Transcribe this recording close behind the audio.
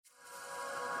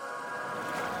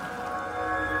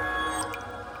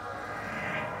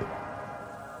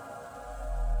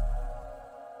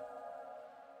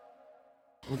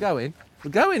We're going.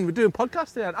 We're doing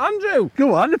podcasting. Andrew!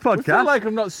 Go on, the I podcast. feel like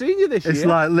I've not seen you this year. It's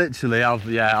like literally,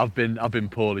 I've been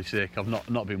poorly sick. I've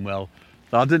not been well.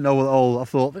 So I didn't know what all. I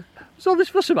thought, there's all this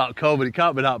fuss about COVID. It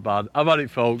can't be that bad. I've had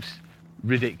it, folks.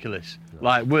 Ridiculous.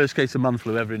 Like worst case of man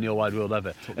flu ever in your wide world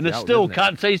ever. And I still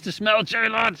can't taste the smell, Jerry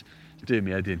lads. It's doing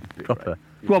me head in. Proper.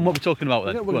 Go on, what are we talking about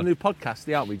then? We're going to do a new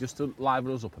podcast, aren't we? Just to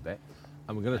liven us up a bit.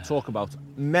 And we're going to talk about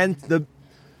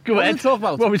Go ahead. Talk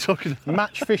about? What are we talking about?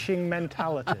 Match fishing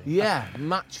mentality. Yeah,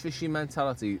 match fishing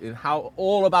mentality and how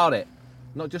all about it.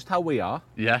 Not just how we are,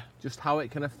 Yeah. just how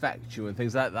it can affect you and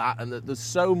things like that. And there's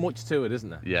so much to it, isn't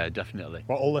there? Yeah, definitely.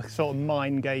 What, all the sort of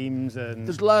mind games and...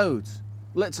 There's loads.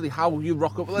 Literally how you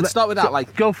rock up. Let's start with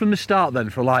that. Go from the start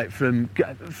then.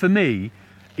 For me,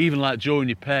 even like drawing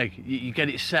your peg, you get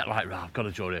it set like, right, I've got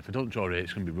to draw it. If I don't draw it,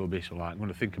 it's going to be rubbish. Or like, I'm going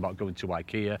to think about going to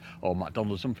IKEA or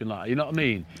McDonald's, something like that. You know what I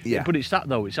mean? Yeah. But it's that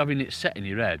though. It's having it set in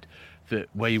your head that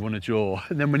where you want to draw,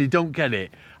 and then when you don't get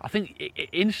it, I think it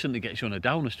instantly gets you on a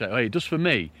downer straight away. It does for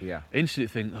me. Yeah. Instantly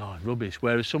think, oh, rubbish.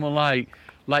 Whereas someone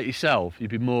like yourself,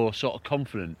 you'd be more sort of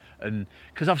confident, and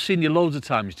because I've seen you loads of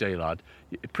times, Jay lad.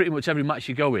 Pretty much every match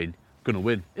you go in, gonna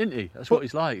win, isn't he? That's what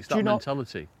he's like. It's that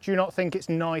mentality. Do you not think it's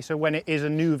nicer when it is a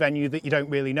new venue that you don't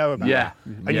really know about? Yeah.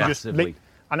 And Yeah. you just,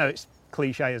 I know it's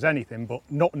cliche as anything, but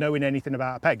not knowing anything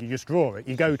about a peg, you just draw it,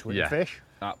 you go to it, you fish.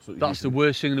 Absolutely. That's the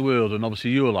worst thing in the world, and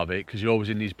obviously you'll have it because you're always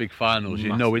in these big finals. You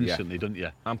know Massive, instantly, don't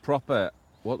you? I'm proper.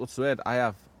 What's the word? I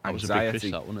have anxiety. That was a big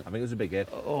fish, that, wasn't it? I think it was a big hit.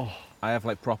 Oh. I have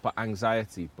like proper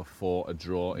anxiety before a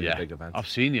draw in a big event. I've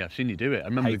seen you do it. I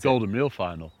remember Hate the Golden Reel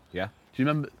final. Yeah. Do you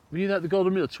remember? Were you there at the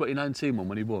Golden Reel 2019 one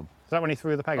when he won? Is that when he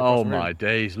threw the peg across Oh the room? my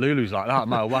days! Lulu's like that.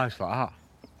 My wife's like that.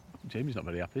 Jamie's not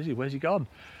very happy, is he? Where's he gone?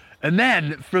 And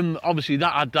then from obviously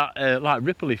that had that like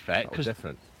ripple effect. That was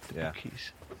different. Yeah.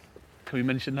 Bookies. Can we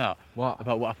mention that? What?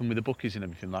 About what happened with the bookies and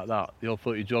everything like that? They all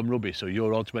thought you'd drawn rubbish, so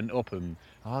your odds went up and.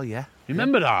 Oh yeah. You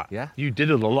remember that? Yeah. You did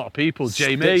it a lot of people,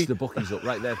 Jamie. Stitch the bookies up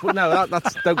right there. But no,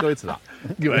 that's don't go into that.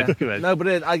 Go ahead. No,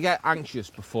 but I get anxious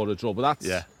before the draw, but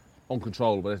that's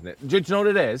uncontrollable, isn't it? Do you know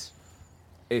what it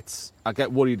is? I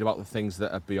get worried about the things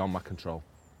that are beyond my control.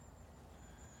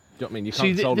 Do you know what I mean? You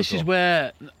can't control this is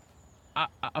where,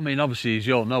 I mean, obviously, as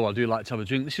you all know, I do like to have a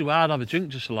drink. This is where I'd have a drink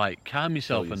just to like calm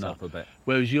myself and that. A bit.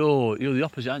 Whereas you're the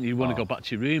opposite, aren't you? You want to go back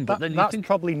to your room, but then you that's think...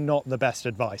 probably not the best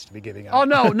advice to be giving out.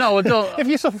 Oh, no, I don't... If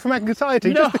you suffer from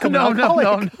anxiety, just become an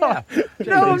alcoholic.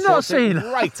 No, I'm not saying...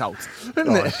 Right out.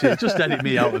 Oh, shit, just edit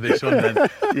me out of this one then.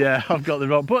 Yeah, I've got the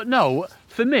wrong... But no,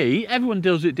 for me, everyone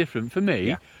deals with it different. For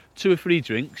me, 2 or 3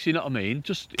 drinks, you know what I mean?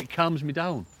 Just, it calms me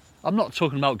down. I'm not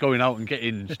talking about going out and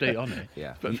getting straight on it.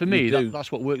 Yeah. But for me,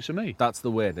 that's what works for me. That's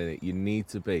the word, isn't it? You need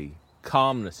to be...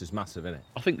 Calmness is massive, isn't it?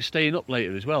 I think staying up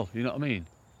later as well, you know what I mean?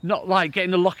 Not like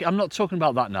getting the lock. I'm not talking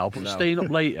about that now, but staying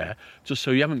up later just so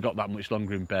you haven't got that much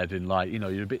longer in bed and like, you know,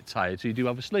 you're a bit tired, so you do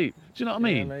have a sleep. Do you know what I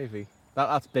mean? Yeah, maybe.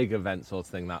 That's big event sort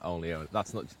of thing, that only.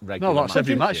 That's not regular. No, that's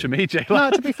every match for me, Jay.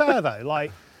 No, to be fair though,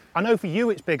 like, I know for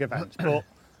you it's big events, but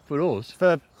for us,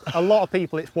 for a lot of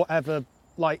people it's whatever,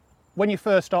 like, when you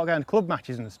first start going to club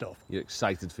matches and stuff. You're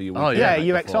excited for your Oh, weekend. Yeah,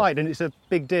 you're excited and it's a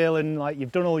big deal and like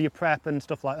you've done all your prep and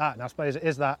stuff like that. And I suppose it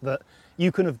is that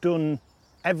you can have done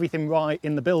everything right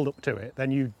in the build up to it, then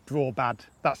you draw bad.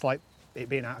 That's like it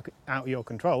being out of your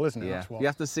control, isn't it? Yeah, That's what... you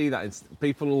have to see that.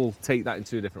 People will take that in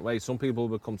 2 different ways. Some people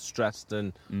become stressed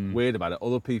and weird about it.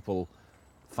 Other people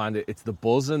find it's the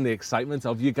buzz and the excitement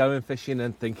of you going fishing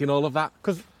and thinking all of that.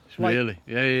 Because really,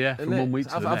 yeah, from one week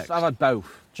to the next. I've had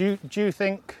both. Do you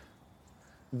think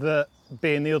that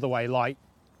being the other way, like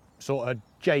sort of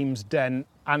James Dent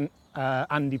and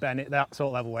Andy Bennett, that sort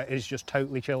of level where it is just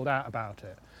totally chilled out about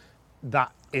it,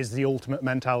 that is the ultimate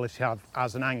mentality to have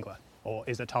as an angler? Or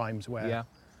is there times where... Yeah.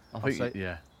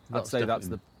 I'd say that's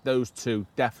those 2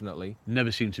 definitely.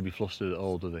 Never seem to be flustered at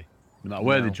all, do they? No matter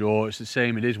where they draw, it's the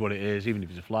same. It is what it is, even if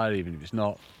it's a flyer, even if it's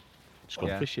not. Just go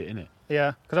and fish it, innit?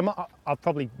 Yeah, because I've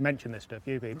probably mentioned this to a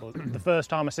few people. The first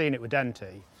time I seen it with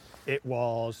Denty, it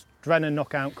was Drennan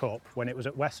Knockout Cup when it was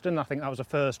at Western. I think that was the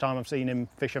first time I've seen him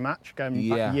fish a match, going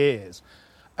back years.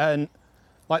 And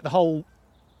like the whole,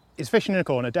 he's fishing in a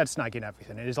corner, dead snagging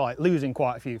everything. It is like losing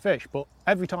quite a few fish, but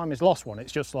every time he's lost one,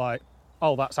 it's just like,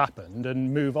 oh, that's happened,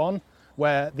 and move on.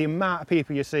 Where the amount of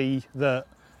people you see that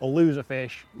will lose a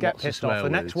fish, get pissed off. The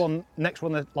next one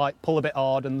they like pull a bit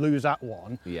hard and lose that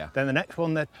one. Yeah. Then the next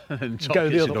one they And go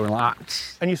the other. going like,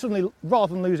 And you suddenly,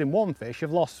 rather than losing 1 fish,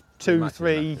 you've lost 2,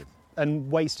 3,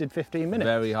 and wasted 15 minutes.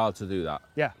 Very hard to do that.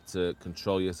 Yeah. To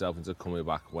control yourself into coming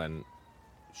back when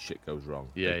shit goes wrong.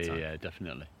 Yeah,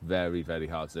 definitely. Very, very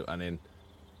hard to do. And in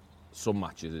some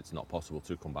matches, it's not possible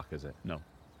to come back, is it? No. You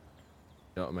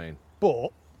know what I mean? But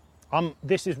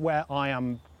This is where I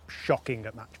am shocking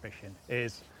at match fishing,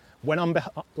 is when I'm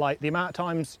like the amount of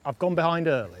times I've gone behind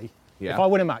early. Yeah. If I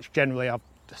win a match, generally I've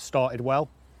started well.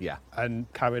 Yeah.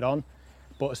 And carried on.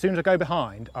 But as soon as I go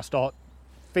behind, I start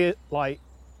feeling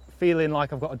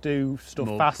like I've got to do stuff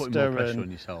faster. Putting more pressure and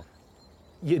on yourself.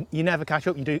 you never catch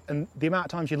up. You do, and the amount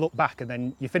of times you look back and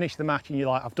then you finish the match and you're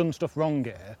like, I've done stuff wrong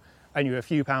here, and you're a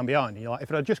few pound behind. And you're like,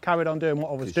 if I'd just carried on doing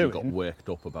what I was doing, you got worked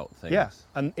up about things. yeah,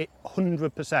 and it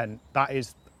 100% that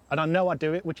is, and I know I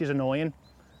do it, which is annoying,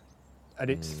 and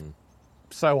it's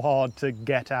so hard to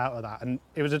get out of that. And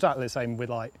it was exactly the same with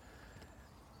like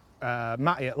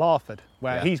Matty at Larford,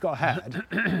 where he's got ahead,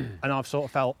 and I've sort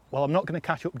of felt, well, I'm not going to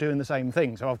catch up doing the same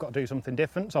thing, so I've got to do something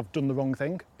different. So I've done the wrong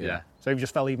thing. Yeah. So he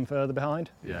just fell even further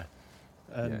behind. Yeah.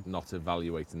 Not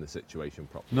evaluating the situation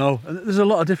properly. No, and there's a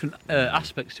lot of different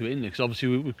aspects to it, isn't there? Because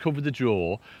obviously we covered the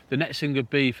draw. The next thing would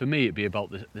be, for me, it'd be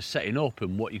about the setting up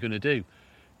and what you're going to do.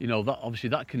 You know, that obviously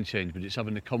that can change, but it's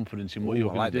having the confidence in what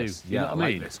you're going to do. This. You Yeah, know what I I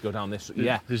mean? like this. Go down this.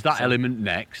 There's that element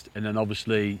next, and then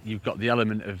obviously you've got the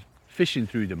element of fishing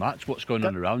through the match, what's going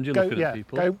on around you, looking at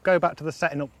people. Go back to the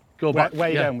setting up. Go back, Where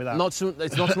are you going with that?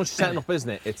 It's not so much setting up, isn't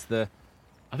it? It's the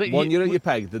I think you're at your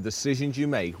peg, the decisions you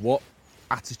make, what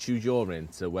attitude you're in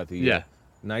to whether you're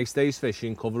nice days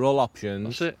fishing, cover all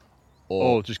options. That's it.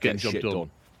 Or just getting get job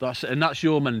shit done. That's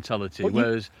your mentality. But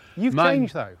whereas you've mine-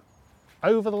 changed though.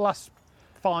 Over the last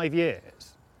 5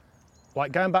 years,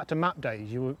 like going back to map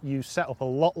days, you set up a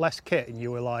lot less kit and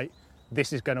you were like,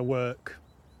 this is going to work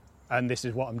and this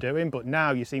is what I'm doing. But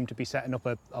now you seem to be setting up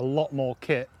a lot more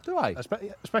kit. Do I?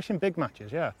 Especially in big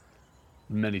matches, yeah.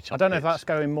 Many I don't know if that's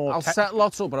going more... I'll set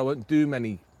lots up, but I won't do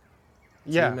many.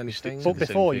 Yeah, many things. but the same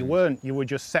before you things. weren't. You were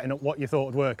just setting up what you thought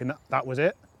would work, and that was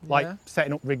it. Like Yeah.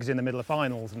 setting up rigs in the middle of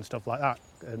finals and stuff like that.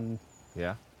 And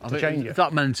Yeah. I to think change it.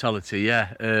 that mentality,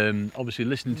 yeah. Obviously,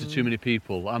 listening to too many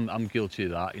people, I'm guilty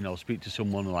of that. You know, speak to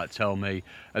someone and like tell me,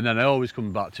 and then I always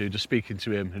come back to just speaking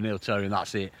to him, and he'll tell you, and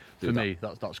that's it for me.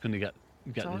 That's going to get.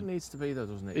 That's how it needs to be, though,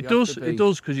 doesn't it? It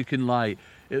does, because you can like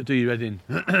it'll do your head in.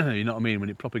 You know what I mean? When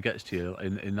it proper gets to you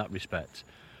in that respect.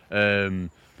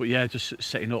 But yeah, just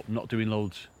setting up, not doing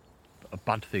loads of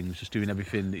bad things, just doing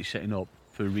everything that you're setting up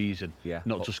for a reason. Yeah.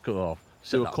 Not just cut off.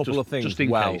 Do a couple of things just in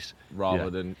well, case, rather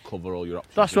than cover all your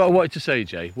options. That's what I wanted to say,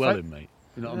 Jay. Well, So- mate.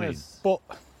 You know what I mean? But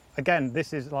again,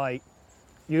 this is like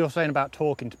you're saying about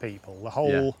talking to people. The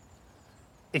whole,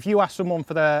 if you ask someone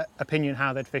for their opinion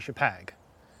how they'd fish a peg,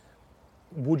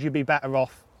 would you be better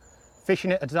off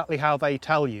fishing it exactly how they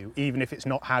tell you, even if it's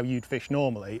not how you'd fish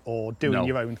normally, or doing No.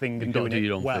 your own thing You've and got to doing do it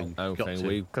your own well? thing. Own Got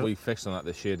thing. to. We fished on that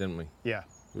this year, didn't we? Yeah.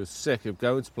 It was sick of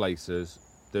going to places,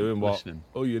 doing what? Listening.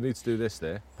 Oh, you need to do this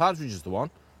there. Partridge is the one.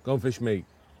 Go and fish meat.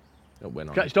 Don't win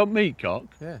on Catched it. on meatcock.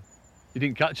 Yeah. You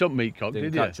didn't catch on meatcock,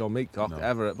 Didn't did you? catch on meatcock No.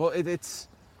 ever. But it's...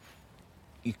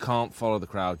 You can't follow the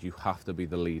crowd. You have to be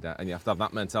the leader. And you have to have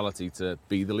that mentality to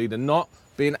be the leader. Not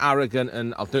being arrogant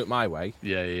and I'll do it my way.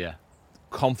 Yeah.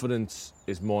 Confidence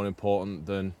is more important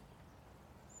than...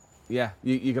 Yeah,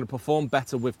 you're going to perform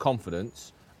better with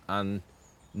confidence and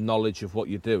knowledge of what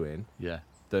you're doing Yeah.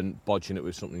 than bodging it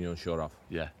with something you're unsure of,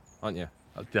 Yeah. aren't you?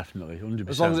 Definitely, 100%.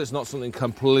 As long as it's not something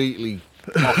completely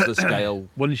off the scale.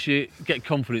 Once you get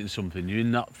confident in something, you're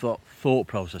in that thought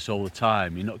process all the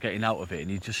time. You're not getting out of it, and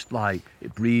you just like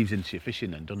it breathes into your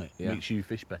fishing, then, doesn't it? Yeah. It makes you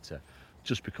fish better,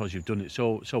 just because you've done it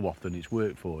so often. It's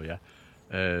worked for you,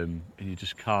 and you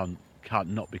just can't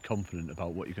not be confident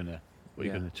about what you're gonna try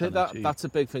and achieve. That's a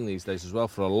big thing these days as well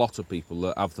for a lot of people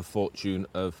that have the fortune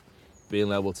of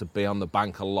being able to be on the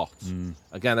bank a lot.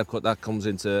 Again, of course, that comes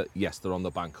into, yes, they're on the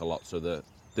bank a lot, so they're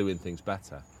doing things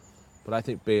better. But I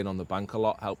think being on the bank a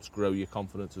lot helps grow your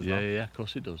confidence as well. Yeah, of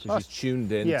course it does. Because you're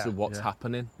tuned in to what's Yeah.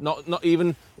 happening. Not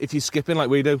even if you're skipping like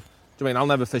we do. Do you mean I'll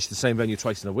never fish the same venue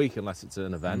twice in a week unless it's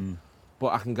an event.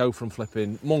 But I can go from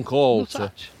flipping Monk Hall to...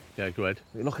 Nuthatch. Yeah, go ahead.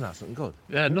 You're looking at something good.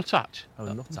 Yeah, Nuthatch. Oh,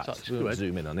 Nuthatch. Go We'll ahead.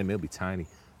 zoom in on him. He'll be tiny.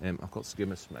 I've got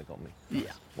skimmer smeg on me.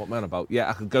 Yeah. What man about? Yeah,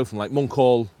 I could go from like Monk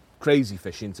Hall crazy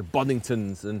fishing to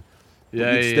Boddingtons, and but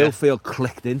Yeah, you'd yeah, still yeah. feel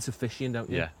clicked into fishing, don't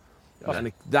you? Yeah.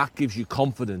 And that gives you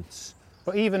confidence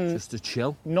But even just to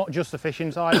chill. not just the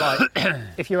fishing side, like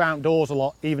if you're outdoors a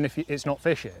lot, even if it's not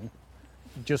fishing,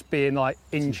 just being like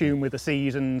in tune with the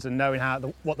seasons and knowing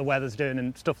what the weather's doing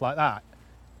and stuff like that,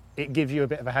 it gives you a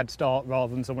bit of a head start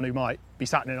rather than someone who might be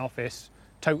sat in an office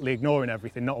totally ignoring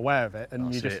everything, not aware of it, and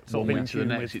That's you just it. sort One of in week to the tune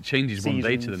next. with It changes one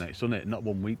day to the seasons. next, doesn't it? Not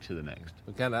 1 week to the next.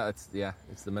 Again,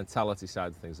 it's the mentality side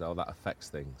of things though that affects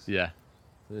things. Yeah.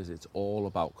 It's all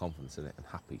about confidence in it and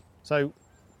happy. So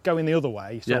going the other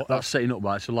way, Yeah, sort that's of, setting up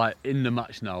right. So like in the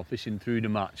match now, fishing through the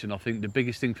match, and I think the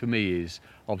biggest thing for me is,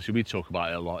 obviously we talk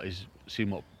about it a lot, is seeing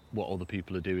what what other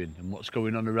people are doing and what's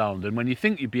going on around. And when you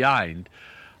think you're behind,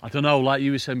 I don't know, like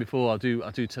you were saying before, I do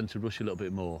tend to rush a little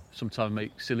bit more. Sometimes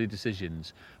make silly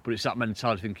decisions, but it's that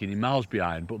mentality thinking you're miles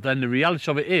behind. But then the reality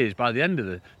of it is, by the end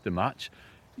of the match,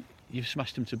 you've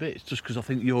smashed them to bits just because I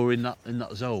think you're in that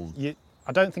zone.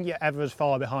 I don't think you're ever as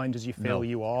far behind as you feel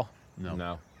you are. No,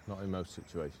 not in most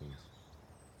situations.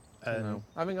 No.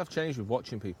 I think I've changed with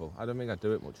watching people. I don't think I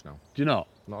do it much now. Do you not?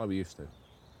 Not like we used to.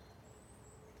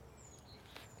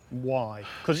 Why?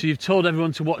 So you've told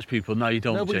everyone to watch people, now you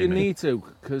don't, No, but Jamie. you need to,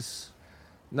 because...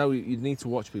 No, you need to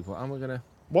watch people. And we're going to...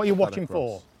 What are you watching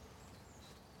for?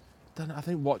 I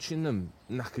think watching them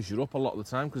knackers you up a lot of the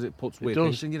time because it puts weird does.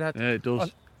 things in your head. Yeah, it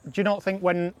does. Do you not think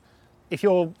if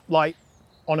you're like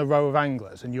on a row of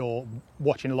anglers and you're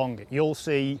watching along it, you'll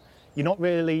see you're not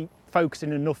really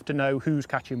focusing enough to know who's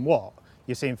catching what.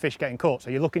 You're seeing fish getting caught. So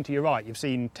you're looking to your right, you've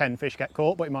seen 10 fish get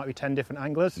caught, but it might be 10 different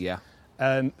anglers. Yeah.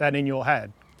 Then in your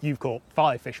head, you've caught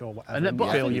 5 fish or whatever. And then, you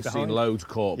feel you're you've seen behind. loads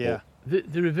caught, Yeah.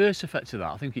 The reverse effect of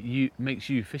that, I think it makes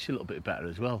you fish a little bit better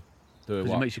as well. Doing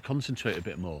Because what? it makes you concentrate a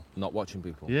bit more. Not watching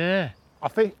people. Yeah. I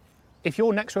think if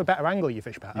you're next to a better angler, you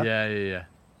fish better. Yeah.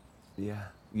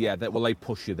 Yeah, they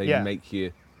push you, they Yeah. make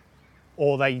you...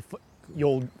 Or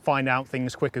you'll find out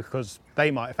things quicker because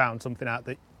they might have found something out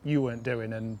that you weren't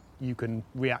doing, and you can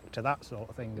react to that sort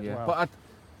of thing as well. But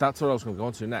that's what I was going to go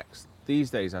on to next. These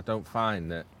days, I don't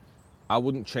find that I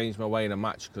wouldn't change my way in a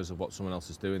match because of what someone else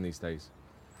is doing these days.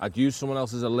 I'd use someone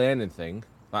else as a learning thing.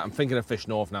 Like, I'm thinking of Fish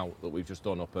North now that we've just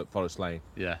done up at Forest Lane.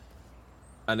 Yeah.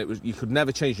 And you could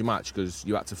never change your match because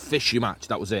you had to fish your match.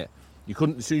 That was it. You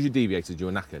couldn't, as soon as you deviated, you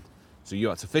were knackered. So you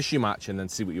had to fish your match and then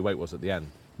see what your weight was at the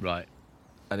end. Right.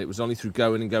 And it was only through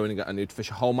going and you'd fish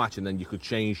a whole match and then you could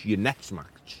change your next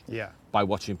match by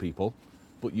watching people.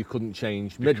 But you couldn't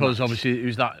change mid-match. Because obviously it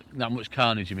was that much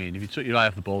carnage, you mean. If you took your eye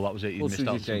off the ball, that was it. You missed out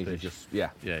on some fish.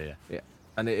 Yeah.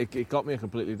 And it got me a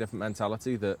completely different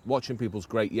mentality that watching people's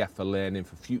great, for learning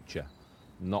for future,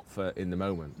 not for in the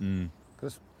moment.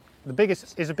 Because the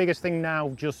biggest thing now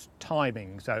just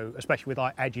timing. So especially with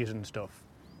like edges and stuff,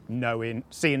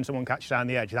 seeing someone catch down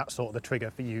the edge, that's sort of the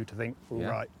trigger for you to think,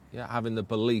 right. Yeah, having the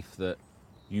belief that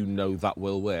you know that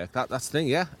will work. That's the thing,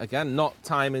 yeah. Again, not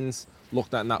timings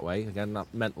looked at in that way. Again, that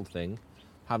mental thing.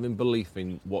 Having belief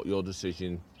in what your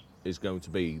decision is going to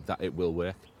be, that it will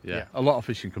work. Yeah. A lot of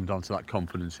fishing comes down to that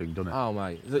confidence thing, doesn't it? Oh,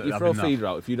 mate. You throw a feeder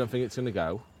out, if you don't think it's going to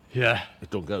go, yeah, it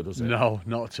don't go, does it? No,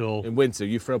 not at all. In winter,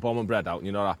 you throw bomb and bread out and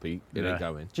you're not happy, it ain't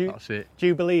going. That's it. Do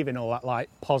you believe in all that like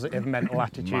positive mental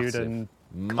attitude and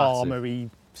calmery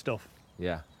stuff?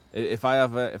 Yeah. If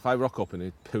I rock up in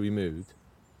a pooey mood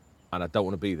and I don't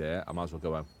want to be there, I might as well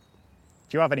go home.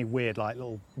 Do you have any weird like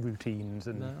little routines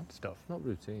and stuff? Not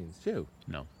routines. Do you?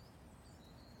 No.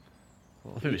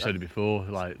 I think we said it before,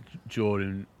 like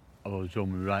during I was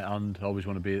drawing with my right hand, I always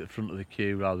want to be at the front of the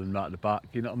queue rather than right at the back,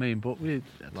 you know what I mean? But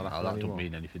that doesn't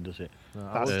mean anything, does it? No,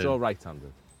 I always draw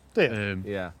right-handed. Do you?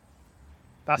 Yeah.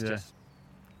 That's just...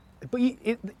 But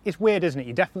it's weird, isn't it?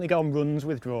 You definitely go on runs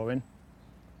with drawing.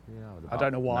 Yeah, I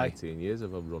don't know why. 19 years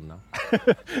of a run now.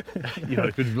 You had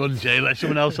a good run, Jay, let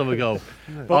someone else have a go.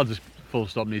 But I'll just full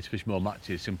stop, need to fish more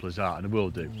matches, simple as that, and I will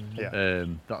do. Yeah.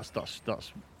 That's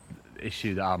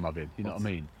issue that I'm having, you know what I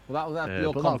mean? Well,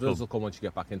 your confidence will come once you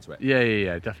get back into it.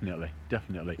 Yeah, definitely.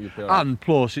 And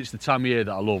plus, it's the time of year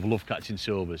that I love catching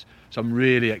silvers, so I'm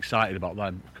really excited about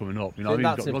them coming up. You know, I think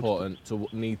that's important to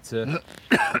need to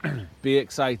be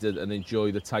excited and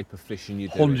enjoy the type of fishing you're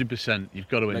doing. 100%, you've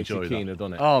got to Makes enjoy you that. keener,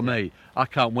 doesn't it? Oh, mate, I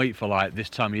can't wait for like this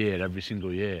time of year every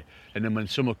single year. And then when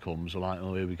summer comes, I'm like,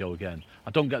 oh, here we go again.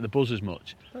 I don't get the buzz as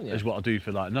much as what I do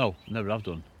for never have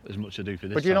done as much as I do for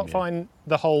this. But do you not find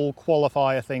the whole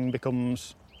qualifier thing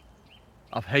becomes...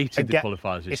 I've hated the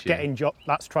qualifiers this year.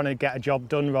 That's trying to get a job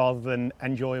done rather than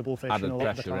enjoyable fishing a lot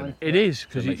of the time. It is,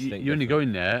 because you only go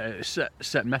in there,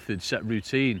 set method, set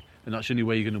routine, and that's the only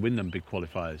way you're going to win them big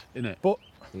qualifiers, isn't it? But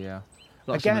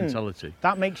that's again, the mentality.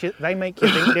 They make you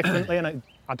think differently, and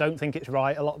I don't think it's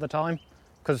right a lot of the time.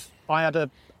 Because I had a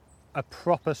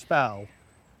proper spell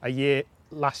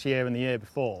last year and the year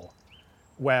before,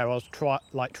 where I was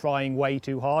trying way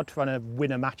too hard, trying to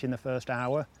win a match in the first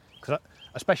hour. Because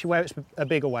especially where it's a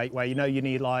bigger weight, where you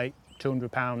need like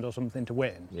 £200 or something to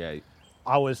win. Yeah.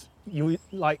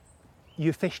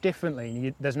 You fish differently,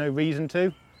 and there's no reason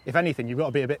to. If anything, you've got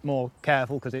to be a bit more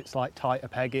careful because it's like tighter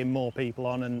pegging, more people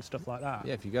on and stuff like that.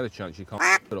 Yeah, if you get a chance, you can't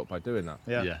f it up by doing that.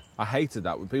 Yeah. I hated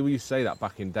that. People used to say that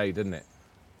back in the day, didn't it?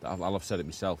 I'll have said it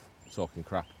myself, talking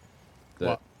crap.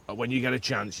 That when you get a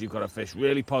chance, you've got to fish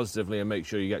really positively and make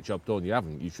sure you get job done. You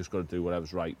haven't. You've just got to do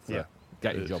whatever's right for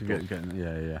getting job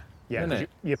done. Yeah, Isn't 'cause it?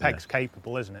 your peg's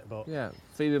capable, isn't it? But Yeah,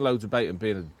 feeding loads of bait and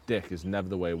being a dick is never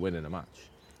the way of winning a match.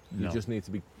 You No. just need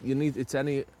to be. You need to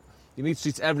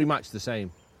treat every match the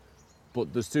same.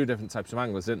 But there's two different types of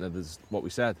anglers, isn't there? There's what we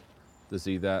said. There's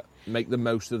either make the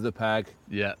most of the peg.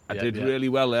 Yeah. I did really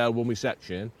well there, won my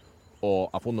section, or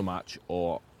I've won the match,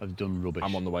 or I've done rubbish.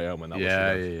 I'm on the way home, and that was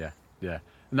Yeah, for them. yeah.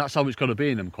 And that's how it's got to be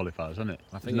in them qualifiers, isn't it?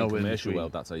 I think There's in in commercial between.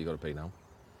 world, that's how you got to be now.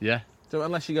 Yeah. So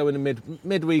unless you go in the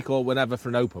midweek or whenever for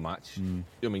an open match,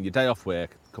 I mean, your day off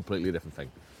work, completely different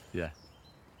thing. Yeah.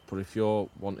 But if you're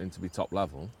wanting to be top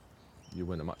level, you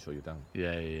win a match or you're down.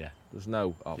 Yeah. There's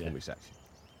no, I've Yeah. won my section.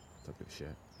 Don't give a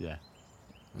shit. Yeah.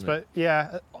 But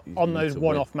yeah, You on need those to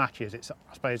one-off matches,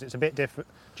 I suppose it's a bit different.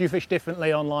 Do you fish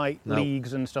differently on like No.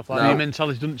 leagues and stuff like Your that?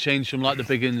 mentality doesn't change from like the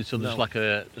big ins to just No. like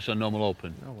a normal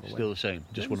open. No, I wanna Still the same.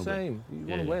 Just It's want the to win. same. You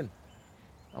Yeah, want to yeah. win.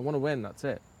 I want to win, that's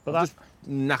it. But I've just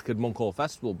knackered Monk Hall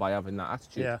Festival by having that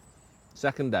attitude. Yeah,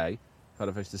 Second day, if I'd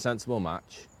have fished a sensible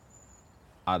match,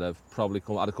 I'd have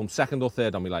come second or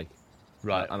third on my lake.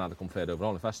 Right. And I'd have come third overall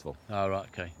on the festival. All right.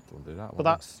 Okay. Don't do that. but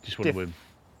that's Just want to win.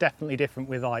 definitely different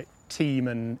with like team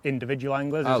and individual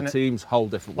anglers, Oh, isn't it? teams, whole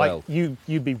different Like world.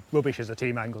 you'd be rubbish as a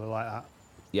team angler like that.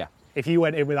 Yeah. If you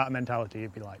went in with that mentality,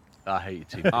 you'd be like, I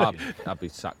hate your team. I'd be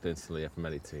sacked instantly from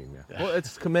any team, yeah. Well,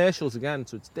 it's commercials again,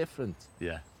 so it's different.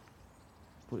 Yeah.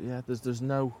 But yeah, there's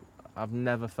no, I've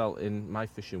never felt in my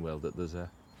fishing world that there's a,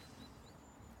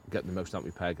 get the most out of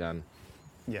my peg and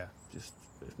yeah. just,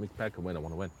 if my peg can win, I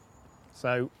want to win.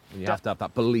 So And you have to have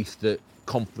that belief, that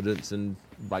confidence and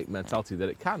right mentality that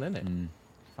it can, innit?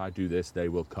 If I do this, they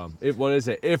will come. What is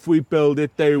it? If we build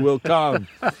it, they will come.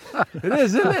 It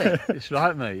is, isn't it? It's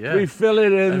right, mate. Yeah. We fill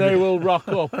it in, they will rock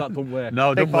up. That don't work.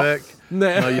 No, it don't Big box. work.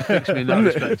 No. No, you fix me in that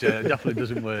respect. Yeah, it definitely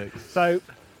doesn't work. So,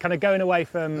 kind of going away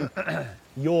from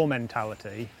your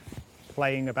mentality,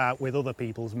 playing about with other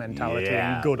people's mentality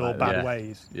Yeah, in good or like bad that.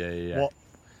 ways. Yeah.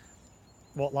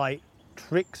 What like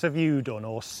tricks have you done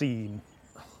or seen?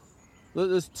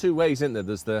 There's two ways, isn't there?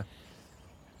 There's the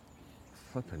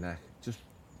flipping neck. Just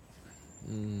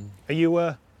Are you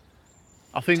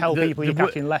I think tell the- people the you're wor-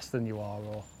 catching less than you are,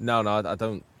 or no, I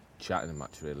don't chat in a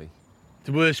match really.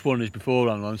 The worst one is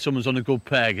beforehand when someone's on a good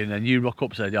peg and then you rock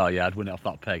up and say, "Oh yeah, I'd win it off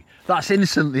that peg." That's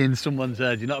instantly in someone's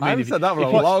head. You know what I mean? I haven't said that for a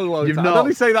If you- long you've time. not- I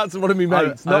only say that to one of my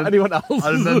mates, not anyone else.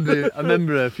 I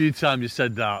remember a few times you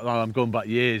said that. Like, I'm going back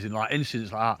years and like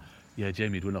incidents like that. Yeah,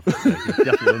 Jamie would win off that peg.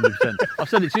 Definitely 100%. I've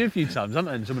said it to you a few times, haven't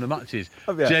I? In some of the matches,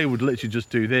 Have you? Jay would literally just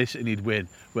do this and he'd win,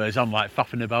 whereas I'm like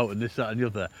faffing about and this, that, and the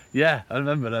other. Yeah, I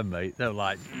remember them, mate. They were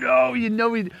like, "No, you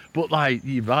know it," but like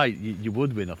you're right, you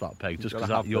would win off that peg just gotta because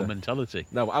that's have your the- mentality.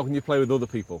 No, how can you play with other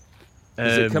people?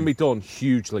 'Cause it can be done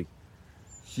hugely.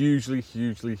 Hugely.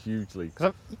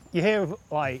 because you hear of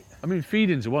like I mean,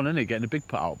 feeding's the one, isn't it? Getting a big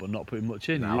pot out but not putting much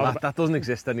in. No, You- that doesn't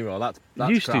exist anymore. That's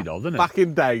Used to crap. though, didn't it? Back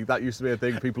in day, that used to be a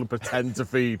thing. People would pretend to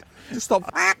feed. Just stop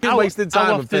How- wasting time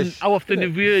how and often, fish. How often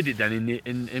have you heard it then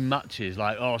in matches?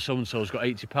 Like, oh, so and so's got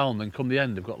 £80, then come the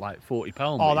end, they've got like £40.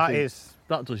 oh that is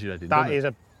that does your head in. that doesn't it? is a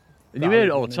And you that hear is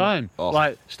it all the one, time. Oh.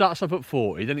 Like, starts off at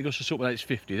 40, then it goes to something like it's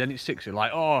 50, then it's 60.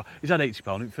 Like, oh, he's had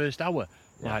 £80 in the first hour.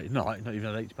 Like, no, not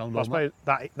even had £80. I suppose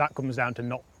that comes down to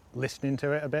not listening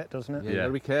to it a bit, doesn't it? Yeah, you got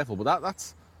to be careful. But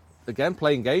that's again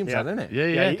playing games, Yeah. then, isn't it? Yeah,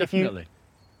 Yeah, if you- definitely.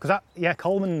 Because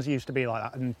Coleman's used to be like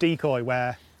that, and decoy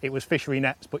where it was fishery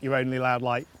nets, but you're only allowed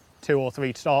like 2 or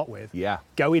 3 to start with. Yeah,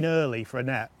 Go in early for a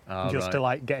net, Oh, just right. to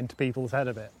like get into people's head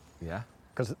a bit, yeah.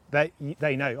 because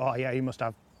they know, oh yeah, he must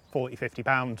have 40, 50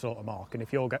 pound sort of mark, and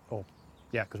if you're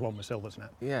because one was Silver's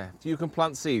net. Yeah. If you can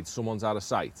plant seeds, someone's out of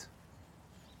sight.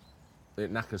 It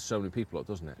knackers so many people up,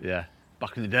 doesn't it? Yeah.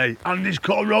 Back in the day, Andy's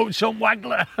caught road some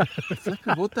waggler.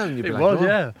 It would then. You'd be It like, was,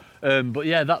 oh. yeah. But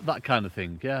yeah, that kind of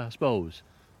thing. Yeah, I suppose.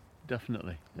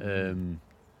 Definitely. Yeah.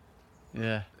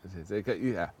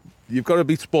 Yeah. You've got to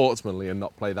be sportsmanly and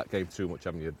not play that game too much,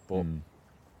 haven't you? But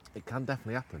it can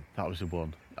definitely happen. That was the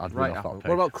one. I'd Right. win off that What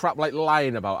peg. about crap like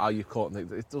lying about how you caught?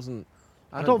 It doesn't.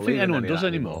 I don't think believe in anyone any of does that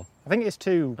anymore. I think it's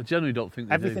too I generally don't think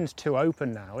they do. everything's too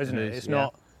open now, isn't It it? is, It's yeah.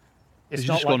 not. You It's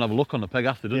just not go and like, have a look on the peg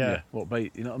after, don't Yeah. you? What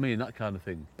bait? You know what I mean? That kind of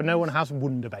thing. but no one has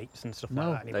wonder baits and stuff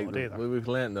No, like that anymore, do they? We've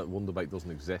learned that Wonderbait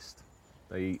doesn't exist.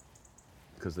 They eat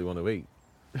because they want to eat.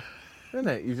 Isn't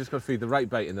it? You've just got to feed the right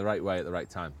bait in the right way at the right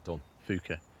time. Done.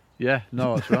 Fuka. Yeah,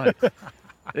 no, that's right.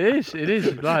 It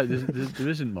is. Right, there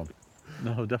isn't one.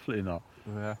 No, definitely not.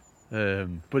 Yeah.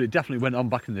 But it definitely went on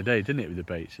back in the day, didn't it, with the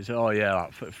baits? It's like, oh yeah,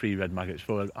 like 3 red maggots,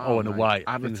 4 and a mate, white,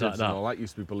 additives things like and that. all that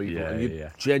used to be believable, Yeah, and you yeah.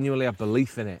 genuinely have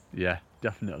belief in it. Yeah,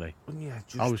 definitely. And yeah,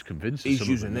 just, I was convinced. of he's some of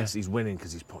using them, this. He's winning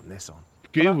because he's putting this on.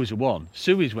 Yeah. Goo was the one.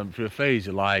 Suey's went through a phase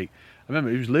of like, I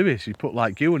remember it was Lewis who put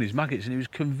like goo on his maggots, and he was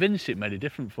convinced it made a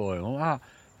difference for him. I'm like,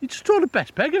 you just draw the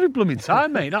best peg every blooming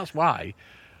time, mate. That's why.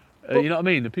 You know what I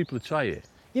mean? The people who try it.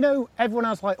 You know, everyone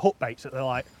has like hook baits that they're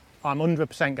like, I'm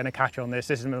 100% going to catch on this.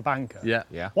 This is my banker.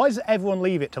 Yeah. Why does everyone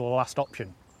leave it till the last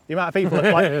option? The amount of people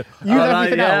that like use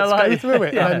everything else, go through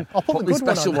it, and then I'll put the good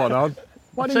special one on.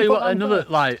 Why I'll do tell you you put what, that another first?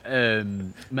 like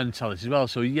mentality as well.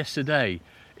 So yesterday,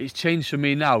 it's changed for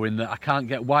me now in that I can't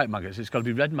get white maggots. It's got to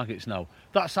be red maggots now.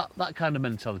 That's that kind of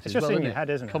mentality. It's as just well, in isn't your head,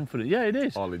 isn't it? Confident. Yeah, it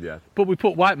is. All in your head. But we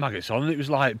put white maggots on, and it was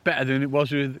like better than it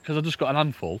was with, because I just got an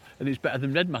handful, and it's better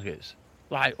than red maggots.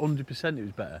 Like 100%, it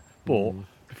was better. But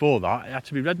before that, it had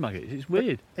to be red maggots. It's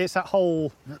weird. It's that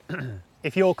whole,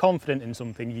 if you're confident in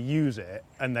something, you use it,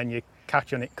 and then you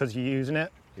catch on it because you're using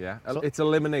it. Yeah, So- it's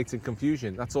eliminating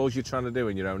confusion. That's all you're trying to do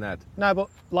in your own head. No, but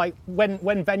like when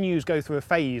venues go through a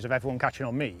phase of everyone catching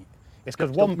on meat, it's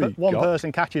because one meat,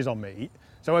 person catches on meat,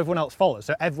 so everyone else follows.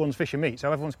 So everyone's fishing meat,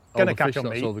 so everyone's going to All the catch fish, on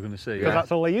that's meat all they're going to see. because Yeah.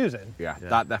 that's all they're using. Yeah, Yeah.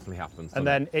 that definitely happens. And doesn't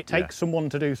then it takes someone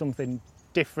to do something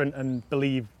different and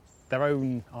believe their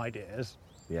own ideas.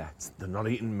 yeah, they're not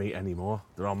eating meat anymore.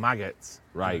 They're on maggots.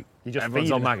 Right. You just Everyone's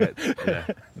feed on them. maggots. Yeah,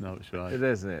 no, it's right. It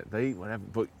is, isn't it? They eat whatever,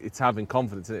 but it's having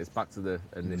confidence in it. It's back to the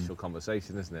initial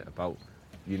conversation, isn't it? About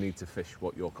you need to fish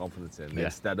what you're confident in Yeah.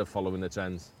 instead of following the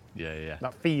trends. Yeah.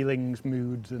 That feelings,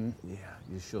 moods, and Yeah,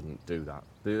 you shouldn't do that.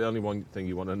 The only one thing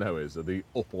you want to know is, are they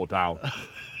up or down?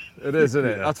 It is, isn't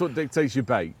it? Yeah. That's what dictates your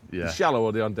bait. Yeah. They're shallow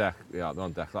or they're on deck? Yeah, they're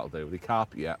on deck, that'll do. They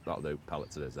carp? Yeah, that'll do.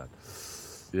 Pellets it is then.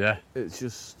 Yeah. It's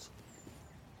just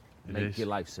It make is. your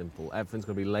life simple. Everything's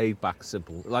going to be laid back,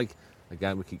 simple. Like,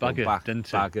 again, we keep going Bagger, back.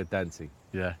 Denty. Bagger, Denty.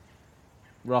 Yeah.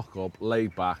 Rock up,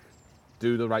 laid back,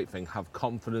 do the right thing, have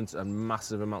confidence and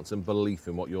massive amounts of belief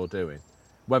in what you're doing.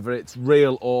 Whether it's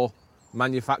real or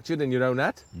manufactured in your own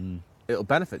head, it'll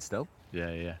benefit still,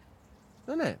 Yeah.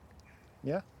 doesn't it?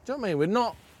 yeah. Do you know what I mean? We're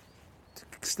not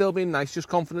still being nice, just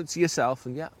confident to yourself,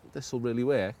 and yeah, this will really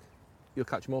work. You'll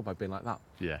catch more by being like that.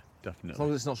 Yeah, As definitely. long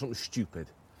as it's not something stupid.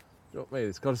 Do you know what I mean?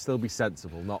 It's got to still be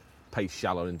sensible, not pay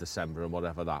shallow in December and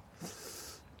whatever that.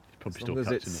 Probably As still long as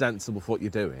it's catching it. sensible for what you're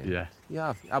doing,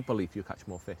 Yeah. I believe you'll catch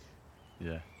more fish.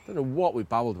 Yeah. Don't know what we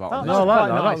babbled about. That on was this. No, I like quite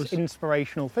that. a That nice, was-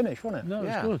 inspirational finish, wasn't it? No,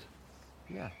 Yeah. it's good.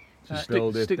 Yeah. Just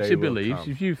Build it, stick to they your will beliefs.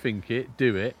 come. If you think it,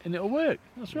 do it, and it'll work.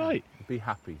 That's right. Be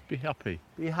happy. Be happy.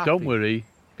 Be happy. Don't worry.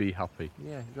 Be happy.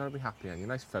 Yeah, you've got to be happy, and you're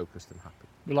nice, focused, and happy.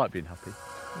 We like being happy.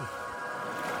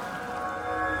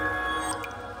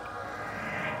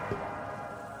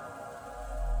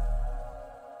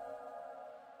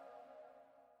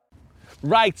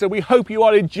 Right, so we hope you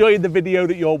are enjoying the video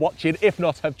that you're watching. If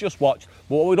not, have just watched.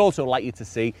 But what we'd also like you to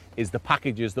see is the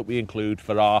packages that we include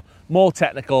for our more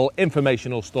technical,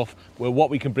 informational stuff, where what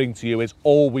we can bring to you is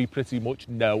all we pretty much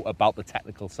know about the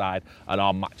technical side and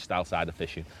our match style side of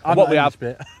fishing. And I'm what not we in have,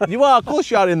 this bit. you are, of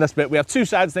course you are in this bit. We have two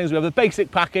sides of things. We have the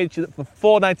basic package that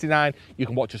for $4.99, you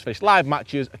can watch us fish live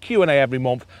matches, a Q&A every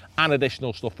month, and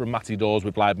additional stuff from Matty Dawes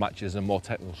with live matches and more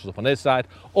technical stuff on his side.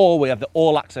 Or we have the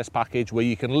all access package where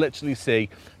you can literally see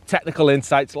technical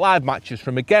insights, live matches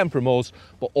from us,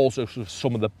 but also from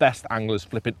some of the best anglers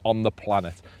flipping on the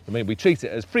planet. I mean, we treat it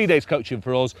as 3 days coaching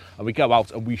for us, and we go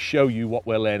out and we show you what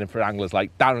we're learning for anglers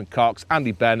like Darren Cox,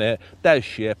 Andy Bennett, Des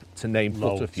Ship, to name but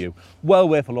a Loads. few. Well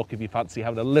worth a look if you fancy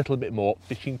having a little bit more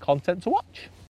fishing content to watch.